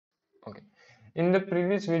Okay. In the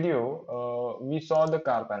previous video, we saw the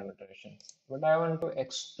car parameterization, but I want to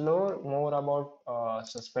explore more about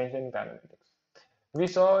suspension kinematics. We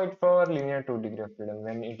saw it for linear 2 degree of freedom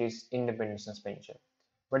when it is independent suspension.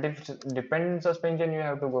 But if it's dependent suspension, you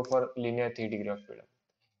have to go for linear 3 degree of freedom.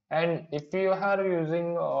 And if you are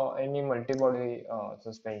using any multi-body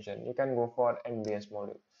suspension, you can go for MBS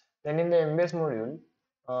module. Then in the MBS module,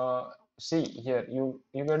 uh, see here you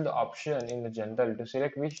get the option in the general to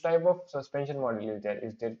select which type of suspension module is there.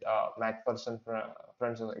 Is it MacPherson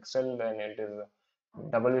front axle? Then it is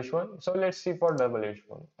double wishbone. So let's see for double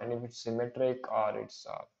wishbone, and if it's symmetric or it's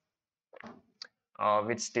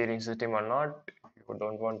with steering system or not. If you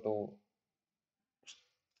don't want to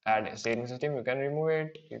add a steering system, you can remove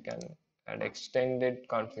it. You can add extended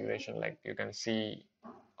configuration, like you can see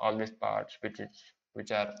all these parts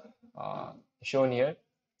which are shown here.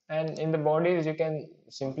 And in the bodies you can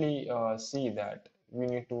simply see that we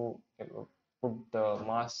need to put the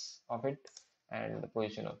mass of it and the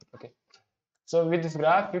position of it. Okay, so with this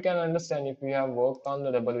graph you can understand, if you have worked on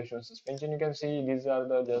the double wishbone suspension, you can see these are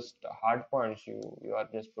the just hard points you are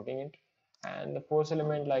just putting it, and the force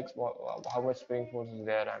element, like how much spring force is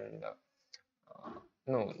there. And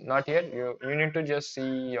no, not here. You need to just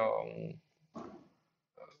see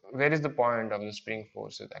where is the point of the spring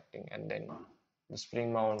force is acting, and then the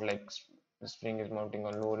spring mount, like the spring is mounting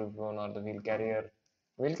on lower bone or the wheel carrier.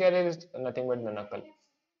 Wheel carrier is nothing but the knuckle.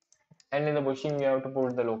 And in the bushing you have to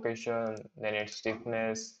put the location, then its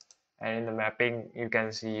stiffness, and in the mapping you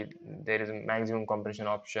can see there is a maximum compression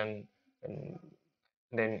option, and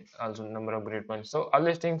then also number of grid points. So all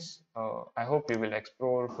these things I hope you will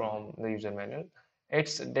explore from the user manual.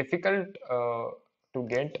 It's difficult to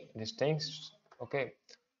get these things. Okay,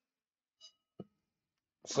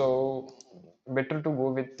 so better to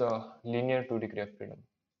go with linear 2 degree of freedom.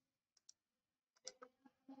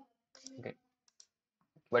 Okay,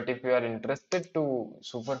 but if you are interested to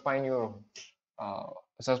superfine your uh,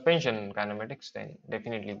 suspension kinematics, then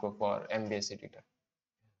definitely go for MBS editor.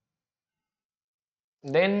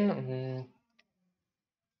 Then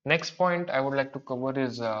next point I would like to cover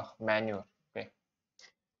is manure. Okay,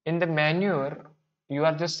 in the manure you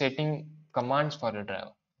are just setting commands for your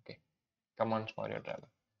driver. Okay, commands for your driver.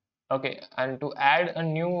 Okay, and to add a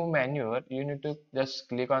new manure you need to just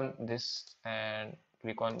click on this and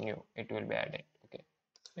click on new. It will be added. Okay,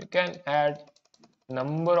 you can add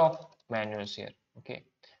number of manuals here. Okay,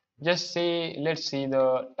 just say let's see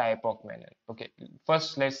the type of manual. Okay,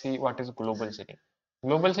 first let's see what is global setting.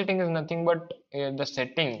 Global setting is nothing but the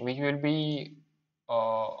setting which will be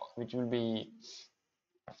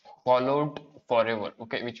followed forever.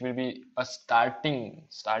 Okay, which will be a starting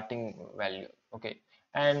value. Okay,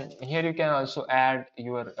 and here you can also add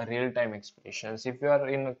your real-time expressions. If you are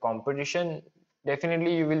in a competition,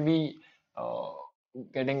 definitely you will be uh,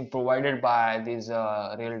 getting provided by these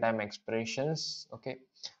real-time expressions. Okay,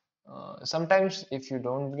 sometimes if you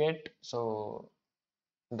don't get, so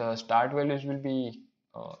the start values will be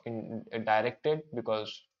directed,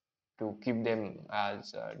 because to keep them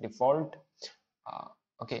as default. uh,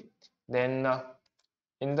 okay, then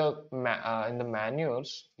in the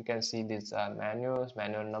manuals you can see this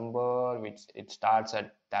manual number, which it starts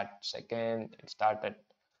at that second, it starts at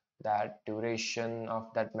that duration of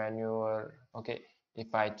that manual. Okay,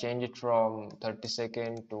 if I change it from 30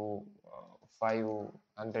 seconds to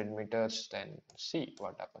 500 meters, then see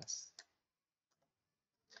what happens.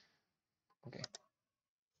 Okay,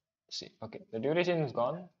 see, okay, the duration is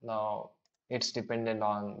gone. Now it's dependent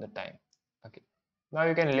on the time. Okay, now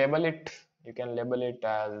you can label it. You can label it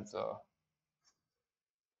as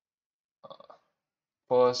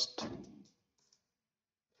first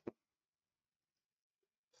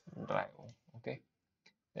drive. Okay,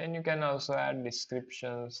 then you can also add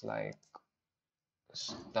descriptions like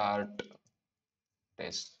start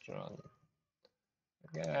test run.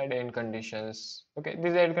 You can add end conditions. Okay,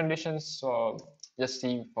 these end conditions just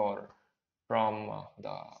see for from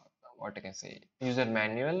the, what I can say, user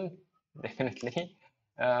manual. Definitely.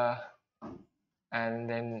 uh, and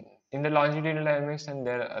then in the longitudinal dynamics and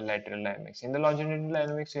there are lateral dynamics. In the longitudinal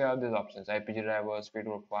dynamics you have these options: IPG driver, speed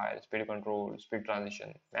profile, speed control, speed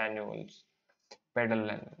transition, manuals, pedal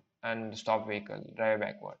and stop vehicle, drive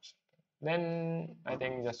backwards. Then I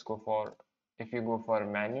think just go for, if you go for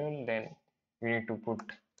manual, then you need to put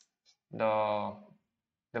the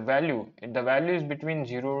the value is between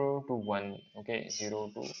 0 to 1. Okay,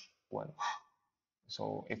 0 to 1.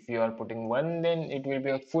 So if you are putting 1, then it will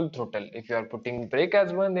be a full throttle. If you are putting brake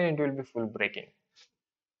as 1, then it will be full braking.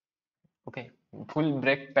 Okay, full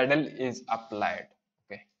brake pedal is applied.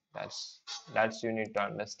 Okay, that's you need to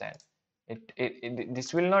understand.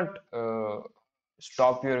 This will not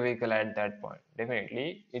stop your vehicle at that point.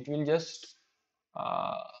 Definitely it will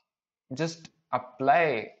uh, just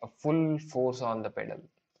apply a full force on the pedal.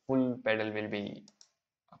 Full pedal will be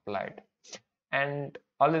applied, and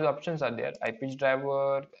all these options are there. IPG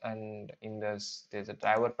driver, and in this there's a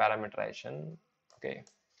driver parameterization. Okay,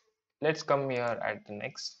 let's come here at the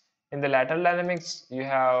next. In the lateral dynamics you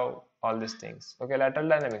have all these things. Okay, lateral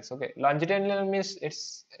dynamics. Okay, longitudinal means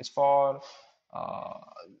it's for uh,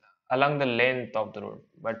 along the length of the road,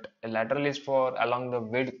 but lateral is for along the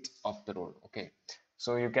width of the road. Okay,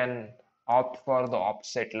 so you can opt for the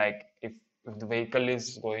opposite, like if the vehicle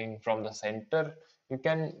is going from the center, you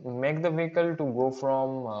can make the vehicle to go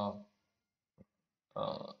from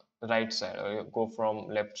uh, right side, or you go from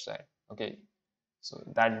left side. Okay, so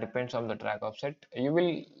that depends on the track offset. You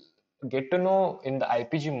will get to know in the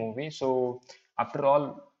IPG movie. So after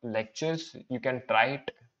all lectures, you can try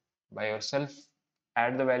it by yourself,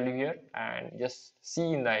 add the value here, and just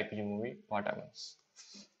see in the IPG movie what happens.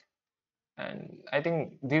 And I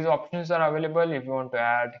think these options are available. If you want to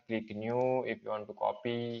add, click new. If you want to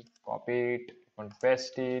copy it. If you want to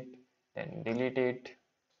paste it, then delete it.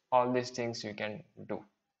 All these things you can do.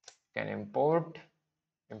 You can import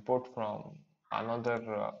from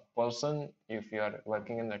another person. If you are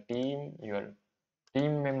working in a team, your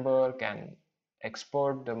team member can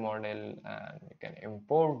export the model, and you can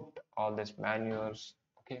import all these manuals.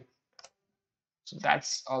 Okay, so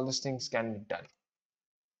that's all these things can be done.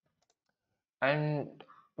 And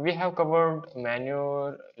we have covered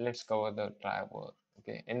manual. Let's cover the driver.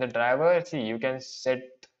 Okay, in the driver, see, you can set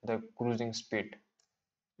the cruising speed.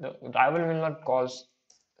 The driver will not cause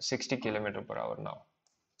 60 km per hour now.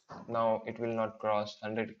 Now it will not cross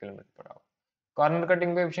 100 km per hour. Corner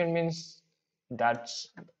cutting coefficient means that's,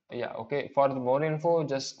 yeah, okay. For the more info,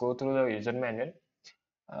 just go through the user manual.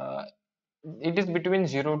 Uh, it is between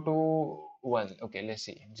 0 to 1. Okay, let's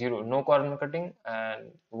see. 0, no corner cutting, and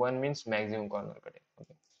 1 means maximum corner cutting.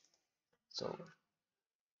 Okay, so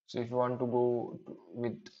if you want to go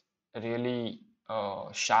with really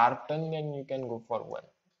sharp turn, then you can go for 1.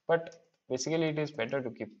 But basically, it is better to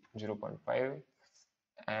keep 0.5,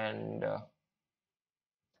 and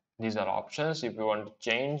these are options. If you want to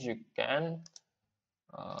change, you can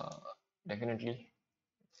uh, definitely.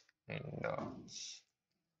 And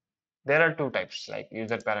there are two types, like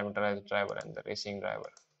user parameterized driver and the racing driver.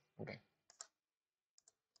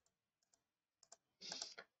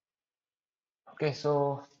 Okay,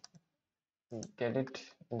 so get it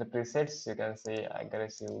in the presets. You can say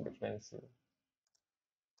aggressive, defensive.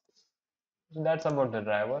 So that's about the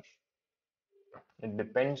driver. It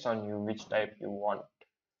depends on you which type you want.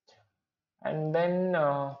 And then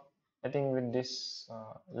I think with this,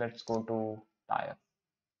 let's go to tire.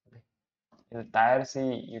 Okay. In the tire,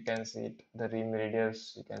 see, you can see it, the rim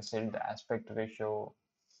radius. You can set the aspect ratio.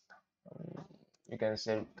 um, you can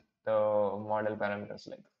set the model parameters.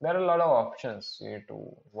 Like, there are a lot of options here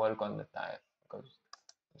to work on the tire, because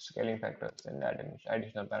scaling factors and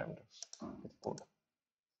additional parameters with code.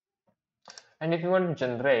 And if you want to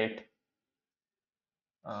generate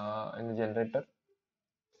in the generator,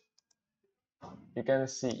 you can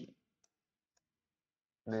see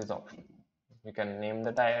this option. You can name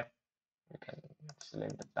the tire, you can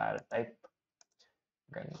select the tire type,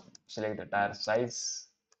 you can select the tire size,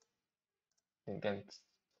 you can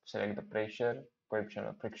select the pressure, coefficient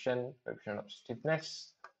of friction, coefficient of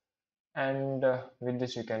stiffness, and with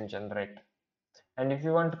this you can generate. And if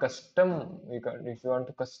you want to if you want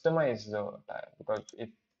to customize the tire, because if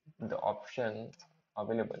the option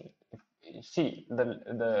available, if you see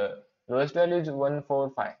the lowest value is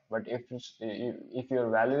 145, but if your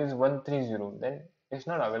value is 130, then it's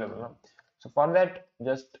not available, no? So for that,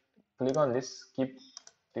 just click on this, keep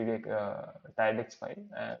TireDex file,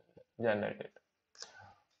 and generate it.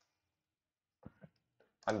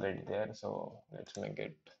 Already there, so let's make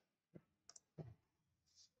it.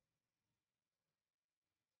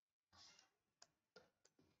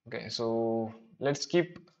 Okay, so let's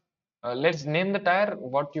name the tire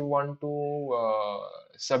what you want to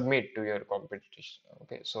submit to your competition.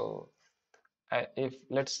 Okay, so if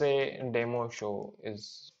let's say demo show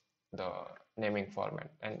is the naming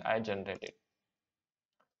format, and I generate it.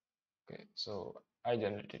 Okay, so I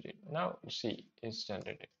generated it. Now see, it's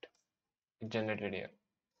generated. It generated here.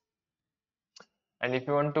 And if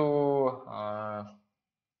you want to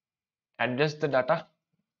adjust the data,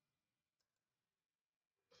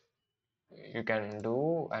 you can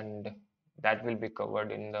do, and that will be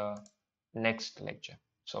covered in the next lecture.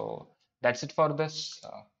 So that's it for this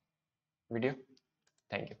video.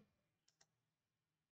 Thank you.